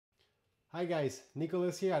Hi guys,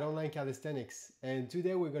 Nicholas here at Online Calisthenics, and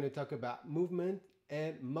today we're going to talk about movement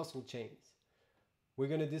and muscle chains. We're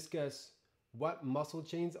going to discuss what muscle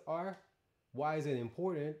chains are, why is it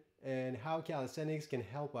important, and how calisthenics can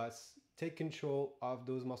help us take control of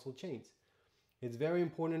those muscle chains. It's very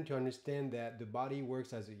important to understand that the body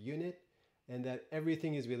works as a unit and that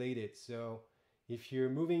everything is related. So if you're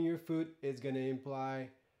moving your foot, it's going to imply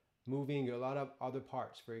moving a lot of other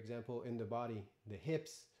parts, for example, in the body, the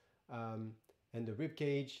hips, and the rib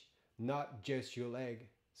cage, not just your leg.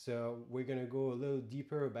 So we're going to go a little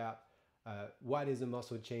deeper about what is a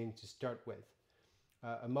muscle chain to start with.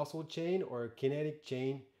 A muscle chain or a kinetic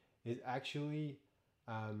chain is actually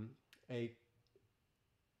a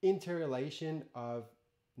interrelation of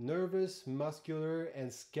nervous, muscular,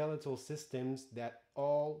 and skeletal systems that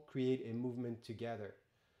all create a movement together.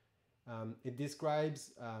 It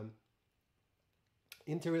describes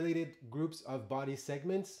interrelated groups of body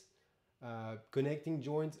segments, connecting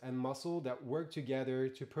joints and muscle that work together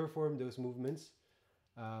to perform those movements.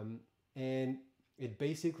 And it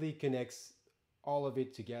basically connects all of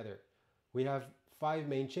it together. We have 5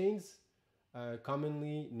 main chains,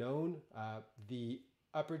 commonly known: the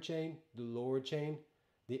upper chain, the lower chain,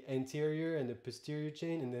 the anterior and the posterior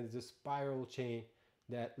chain, and then the spiral chain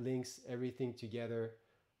that links everything together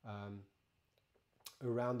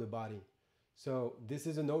around the body. So this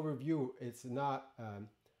is an overview. It's not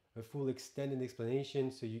a full extended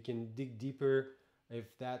explanation, so you can dig deeper if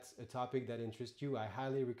that's a topic that interests you. I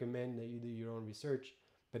highly recommend that you do your own research,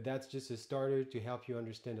 but that's just a starter to help you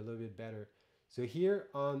understand a little bit better. So here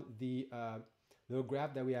on the little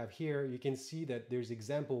graph that we have here, you can see that there's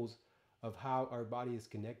examples of how our body is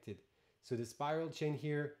connected. So the spiral chain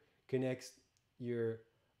here connects your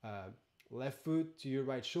left foot to your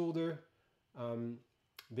right shoulder.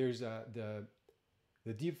 There's the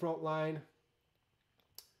deep front line,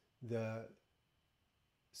 the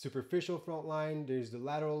superficial front line, there's the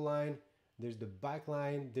lateral line, there's the back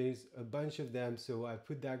line, there's a bunch of them. So I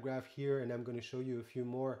put that graph here, and I'm going to show you a few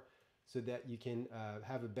more so that you can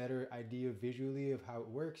have a better idea visually of how it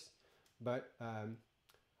works. But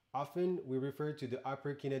often we refer to the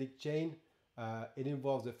upper kinetic chain. It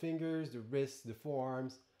involves the fingers, the wrists, the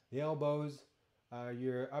forearms, the elbows,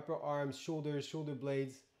 your upper arms, shoulders, shoulder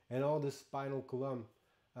blades, and all the spinal column.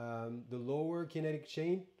 The lower kinetic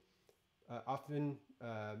chain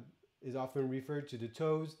is often referred to the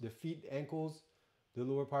toes, the feet, ankles, the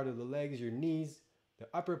lower part of the legs, your knees, the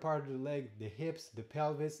upper part of the leg, the hips, the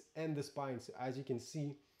pelvis, and the spine. So as you can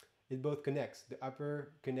see, it both connects. The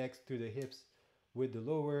upper connects through the hips with the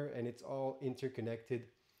lower, and it's all interconnected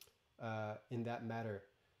in that matter.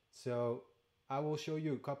 So I will show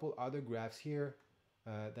you a couple other graphs here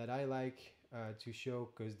that I like to show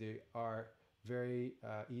because they are very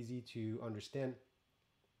easy to understand.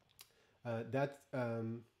 That's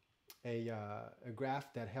a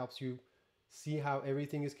graph that helps you see how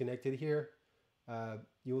everything is connected here.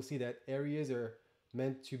 You will see that areas are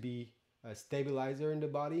meant to be a stabilizer in the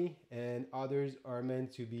body, and others are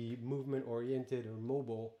meant to be movement oriented or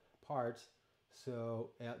mobile parts.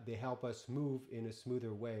 So they help us move in a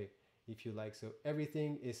smoother way, if you like. So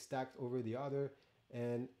everything is stacked over the other,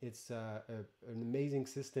 and it's an amazing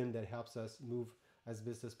system that helps us move as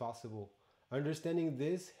best as possible. Understanding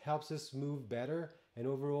this helps us move better and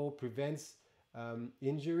overall prevents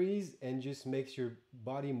injuries and just makes your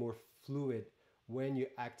body more fluid when you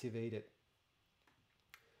activate it.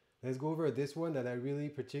 Let's go over this one that I really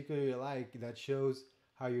particularly like, that shows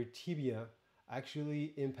how your tibia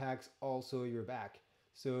actually impacts also your back.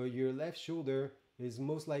 So your left shoulder is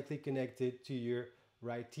most likely connected to your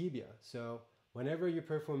right tibia. So whenever you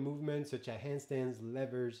perform movements such as handstands,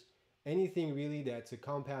 levers, anything really that's a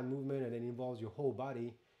compound movement and it involves your whole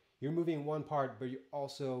body, you're moving one part, but you're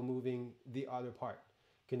also moving the other part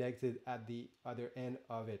connected at the other end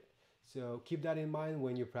of it. So keep that in mind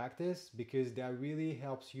when you practice, because that really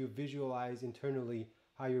helps you visualize internally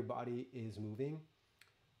how your body is moving.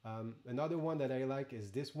 Another one that I like is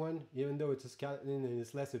this one. Even though it's a skeleton and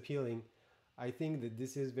it's less appealing, I think that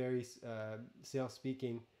this is very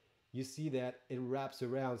self-speaking. You see that it wraps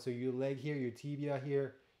around. So your leg here, your tibia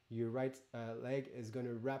here, your right leg is going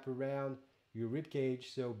to wrap around your rib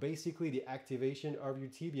cage. So basically the activation of your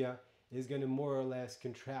tibia is going to more or less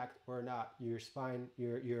contract or not your spine,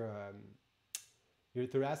 your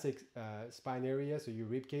thoracic spine area, so your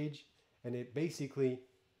rib cage, and it basically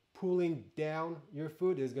pulling down your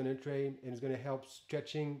foot is going to train and is going to help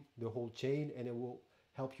stretching the whole chain, and it will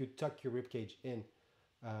help you tuck your rib cage in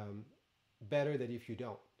better than if you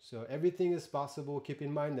don't. So everything is possible. Keep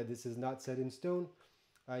in mind that this is not set in stone.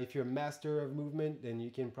 If you're a master of movement, then you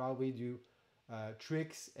can probably do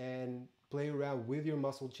tricks and play around with your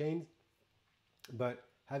muscle chains, but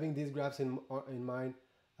having these graphs in mind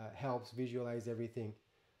helps visualize everything.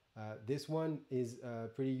 This one is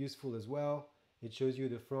pretty useful as well. It shows you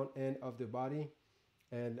the front end of the body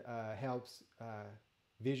and helps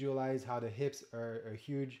visualize how the hips are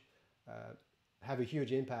huge, have a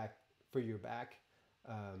huge impact for your back.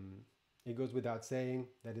 It goes without saying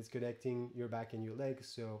that it's connecting your back and your legs,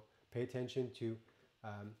 so pay attention to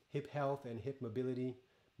hip health and hip mobility.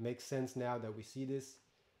 Makes sense now that we see this.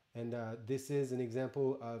 And this is an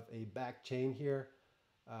example of a back chain here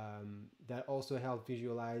that also helps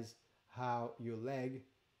visualize how your leg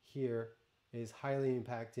here is highly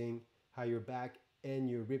impacting how your back and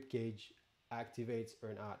your rib cage activates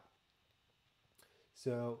or not.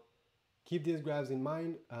 So keep these graphs in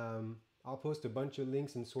mind. I'll post a bunch of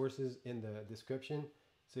links and sources in the description.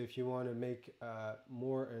 So if you want to make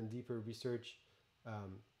more and deeper research,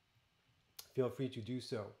 feel free to do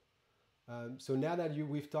so. So now that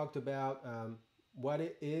we've talked about what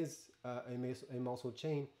it is a muscle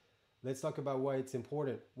chain, let's talk about why it's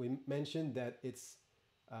important. We mentioned that it's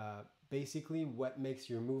basically what makes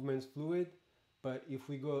your movements fluid, but if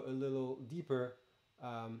we go a little deeper,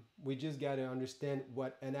 we just got to understand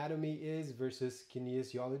what anatomy is versus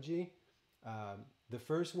kinesiology. The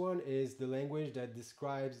first one is the language that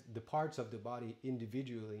describes the parts of the body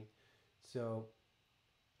individually. So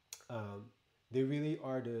they really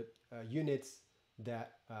are the units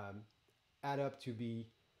that add up to be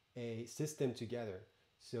a system together.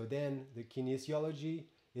 So then the kinesiology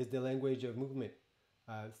is the language of movement.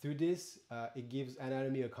 Through this, it gives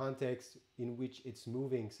anatomy a context in which it's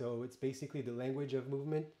moving. So it's basically the language of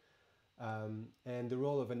movement. And the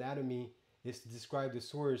role of anatomy is to describe the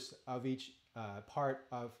source of each part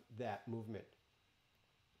of that movement.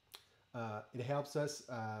 It helps us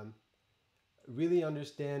really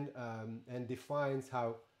understand and defines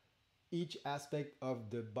how each aspect of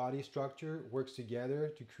the body structure works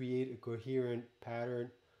together to create a coherent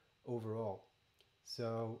pattern overall.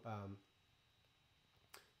 So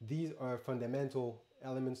these are fundamental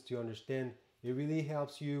elements to understand. It really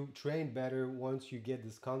helps you train better once you get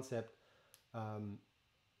this concept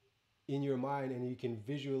in your mind and you can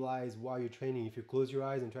visualize while you're training. If you close your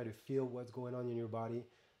eyes and try to feel what's going on in your body,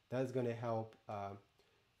 that's going to help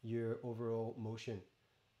your overall motion.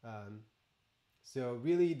 So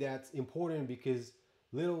really that's important because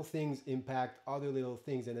little things impact other little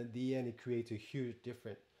things, and at the end it creates a huge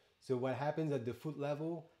difference. So what happens at the foot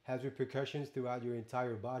level has repercussions throughout your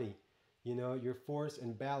entire body. You know, your force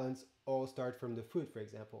and balance all start from the foot, for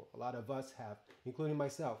example. A lot of us have, including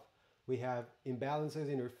myself, we have imbalances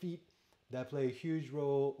in our feet that play a huge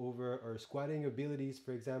role over our squatting abilities,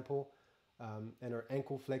 for example, and our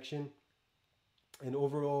ankle flexion, and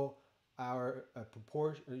overall our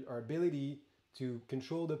our ability to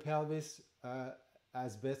control the pelvis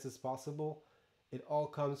as best as possible. It all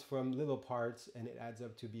comes from little parts and it adds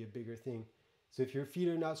up to be a bigger thing. So if your feet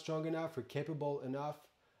are not strong enough or capable enough,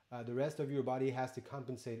 the rest of your body has to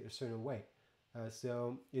compensate a certain way.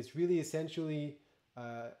 So it's really essentially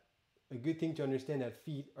a good thing to understand that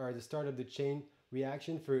feet are the start of the chain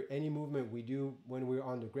reaction for any movement we do when we're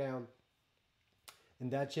on the ground.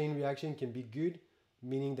 And that chain reaction can be good,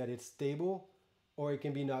 meaning that it's stable, or it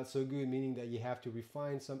can be not so good, meaning that you have to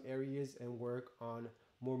refine some areas and work on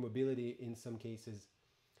more mobility in some cases.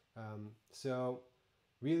 So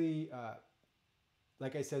really,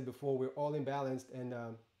 like I said before, we're all imbalanced and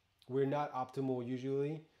we're not optimal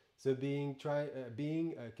usually. So being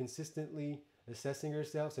consistently assessing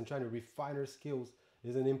ourselves and trying to refine our skills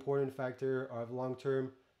is an important factor of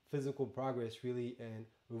long-term physical progress, really, and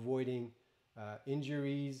avoiding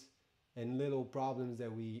injuries and little problems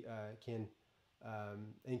that we can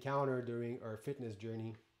encounter during our fitness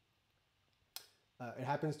journey. It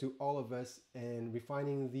happens to all of us, and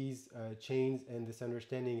refining these chains and this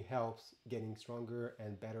understanding helps getting stronger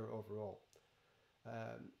and better overall.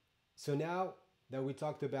 So now that we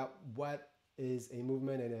talked about what is a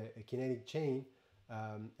movement and a kinetic chain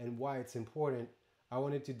and why it's important, I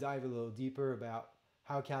wanted to dive a little deeper about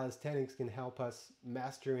how calisthenics can help us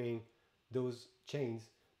mastering those chains,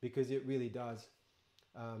 because it really does.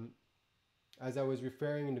 As I was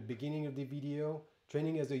referring in the beginning of the video,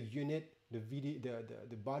 training as a unit,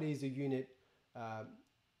 the body is a unit.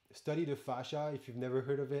 Study the fascia if you've never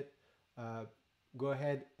heard of it. Go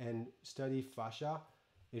ahead and study fascia.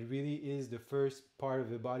 It really is the first part of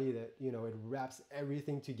the body that, you know, it wraps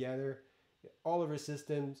everything together. All of our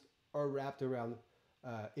systems are wrapped around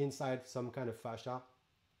inside some kind of fascia.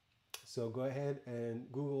 So go ahead and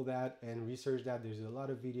Google that and research that. There's a lot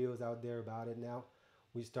of videos out there about it now.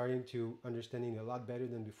 We're starting to understanding it a lot better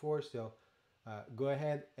than before. So go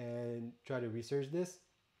ahead and try to research this.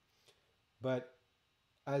 But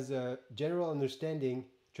as a general understanding,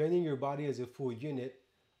 training your body as a full unit,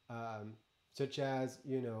 such as,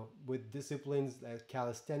 you know, with disciplines like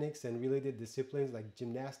calisthenics and related disciplines like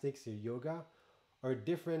gymnastics or yoga, are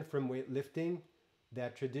different from weightlifting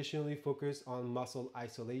that traditionally focus on muscle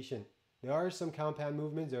isolation. There are some compound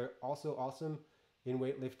movements that are also awesome in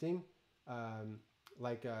weightlifting, um,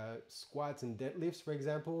 like squats and deadlifts, for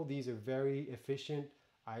example. These are very efficient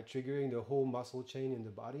at triggering the whole muscle chain in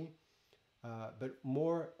the body. But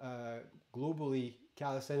more globally,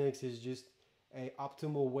 calisthenics is just a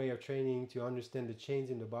optimal way of training to understand the chains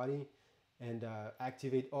in the body and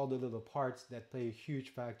activate all the little parts that play a huge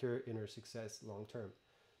factor in our success long term.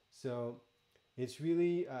 So it's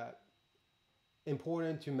really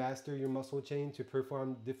important to master your muscle chain to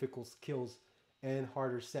perform difficult skills and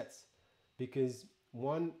harder sets, because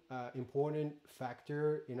one important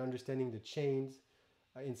factor in understanding the chains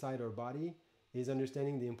inside our body is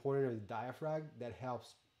understanding the importance of the diaphragm that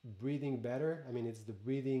helps breathing better. I mean, it's the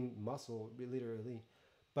breathing muscle, literally,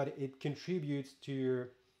 but it contributes to your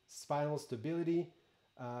spinal stability.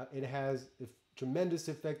 It has a tremendous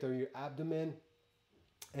effect on your abdomen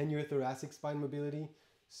and your thoracic spine mobility.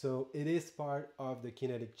 So it is part of the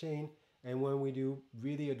kinetic chain. And when we do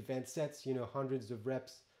really advanced sets, you know, hundreds of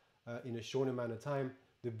reps in a short amount of time,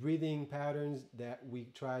 the breathing patterns that we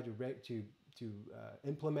try to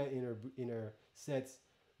implement in our sets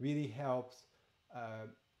really helps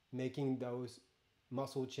making those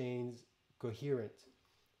muscle chains coherent.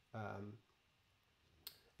 Um,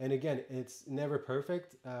 and again, it's never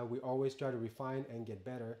perfect. We always try to refine and get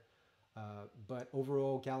better. But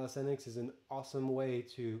overall, calisthenics is an awesome way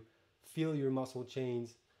to feel your muscle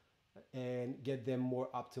chains and get them more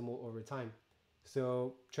optimal over time.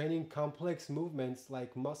 So training complex movements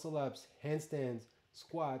like muscle ups, handstands,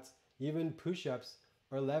 squats, even push-ups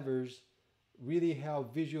or levers really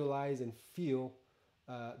help visualize and feel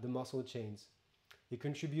the muscle chains. It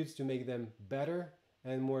contributes to make them better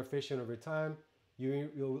and more efficient over time.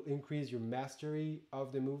 You'll increase your mastery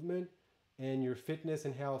of the movement, and your fitness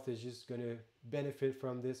and health is just going to benefit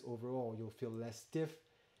from this overall. You'll feel less stiff,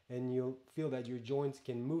 and you'll feel that your joints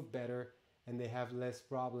can move better and they have less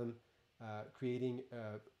problem creating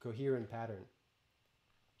a coherent pattern.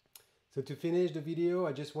 So to finish the video,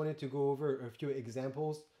 I just wanted to go over a few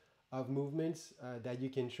examples of movements that you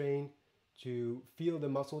can train to feel the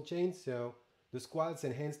muscle chains. So the squats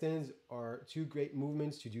and handstands are two great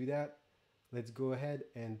movements to do that. Let's go ahead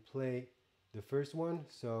and play the first one.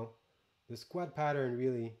 So the squat pattern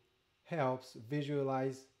really helps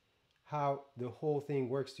visualize how the whole thing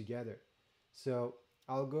works together. So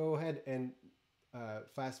I'll go ahead and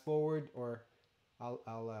fast forward, or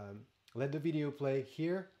I'll let the video play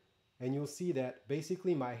here, and you'll see that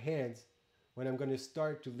basically my hands, when I'm going to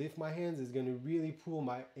start to lift my hands, is going to really pull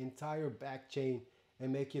my entire back chain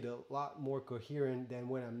and make it a lot more coherent than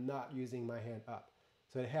when I'm not using my hand up.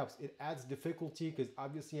 So it helps. It adds difficulty because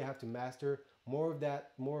obviously I have to master more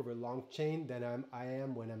of a long chain than I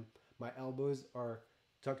am when my elbows are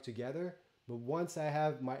tucked together. But once I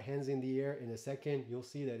have my hands in the air in a second, you'll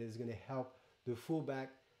see that it's going to help the full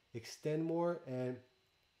back extend more, and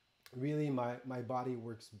really my body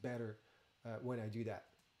works better when I do that.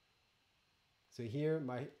 So here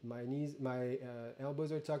my knees, my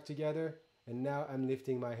elbows are tucked together, and now I'm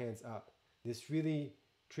lifting my hands up. This really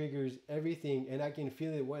triggers everything, and I can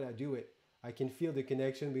feel it when I do it. I can feel the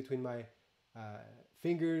connection between my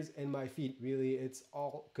fingers and my feet. Really, it's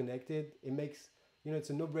all connected. It makes, you know,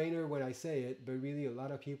 it's a no-brainer when I say it, but really a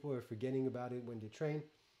lot of people are forgetting about it when they train.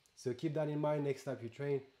 So keep that in mind next time you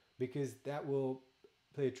train, because that will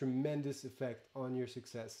play a tremendous effect on your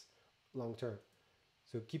success long term.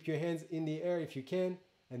 So keep your hands in the air if you can,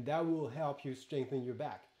 and that will help you strengthen your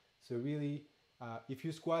back. So really, if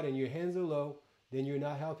you squat and your hands are low, then you're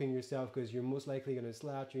not helping yourself, because you're most likely going to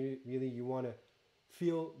slouch. You want to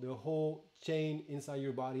feel the whole chain inside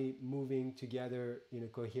your body moving together in a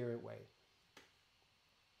coherent way.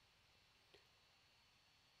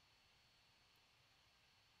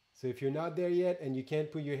 So if you're not there yet and you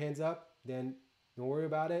can't put your hands up, then don't worry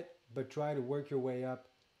about it, but try to work your way up,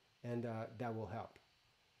 and that will help.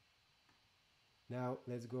 Now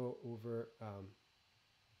let's go over,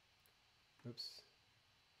 oops,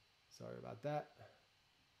 sorry about that.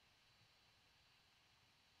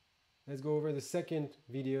 Let's go over the second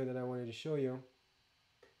video that I wanted to show you.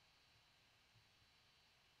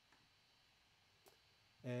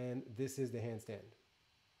 And this is the handstand.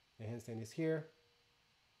 The handstand is here.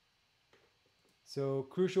 So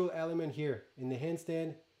crucial element here in the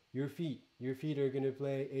handstand, your feet are going to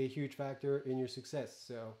play a huge factor in your success.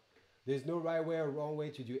 So there's no right way or wrong way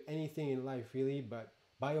to do anything in life really, but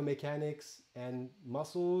biomechanics and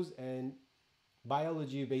muscles and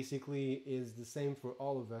biology basically is the same for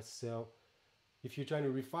all of us. So if you're trying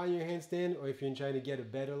to refine your handstand or if you're trying to get a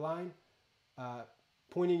better line, uh,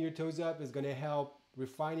 pointing your toes up is going to help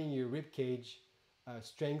refining your rib cage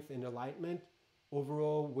strength and alignment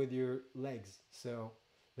overall with your legs. So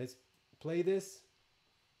let's play this.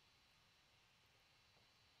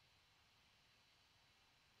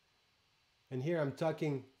 And here I'm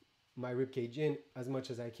tucking my rib cage in as much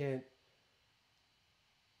as I can.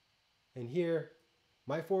 And here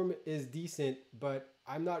my form is decent, but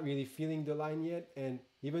I'm not really feeling the line yet. And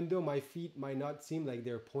even though my feet might not seem like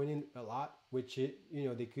they're pointing a lot, which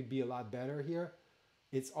they could be a lot better here,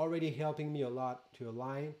 it's already helping me a lot to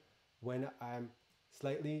align when I'm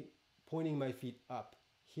slightly pointing my feet up.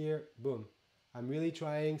 Here, boom. I'm really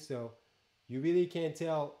trying, so you really can't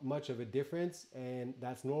tell much of a difference, and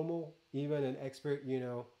that's normal. Even an expert,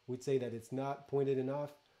 would say that it's not pointed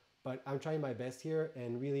enough, but I'm trying my best here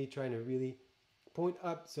and really trying to really point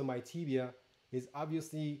up, so my tibia is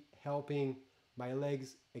obviously helping my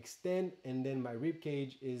legs extend, and then my rib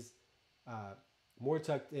cage is more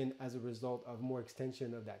tucked in as a result of more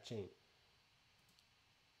extension of that chain.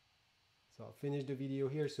 So I'll finish the video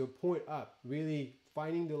here. So point up, really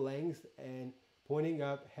finding the length and pointing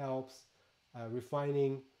up helps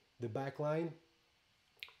refining the back line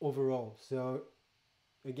overall. So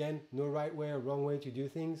again, no right way or wrong way to do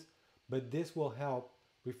things, but this will help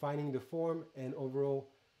refining the form and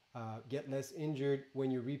overall get less injured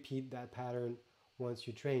when you repeat that pattern once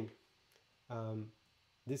you train.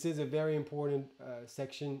 This is a very important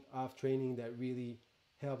section of training that really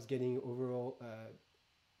helps getting overall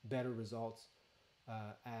better results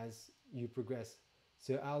as you progress.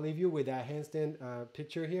 So I'll leave you with that handstand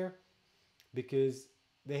picture here, because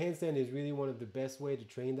the handstand is really one of the best way to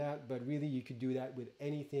train that, but really you could do that with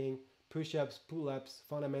anything: push-ups, pull-ups,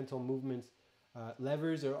 fundamental movements.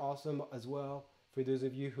 Levers are awesome as well for those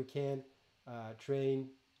of you who can train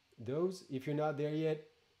those. If you're not there yet,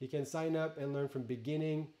 you can sign up and learn from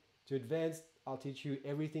beginning to advanced. I'll teach you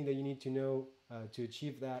everything that you need to know to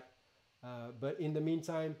achieve that. But in the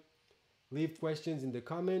meantime, leave questions in the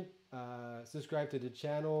comment, subscribe to the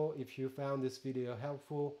channel if you found this video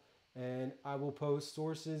helpful, and I will post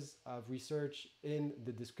sources of research in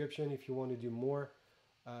the description if you want to do more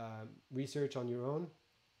research on your own.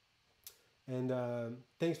 And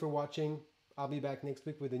thanks for watching. I'll be back next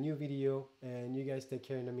week with a new video, and you guys take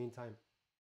care in the meantime.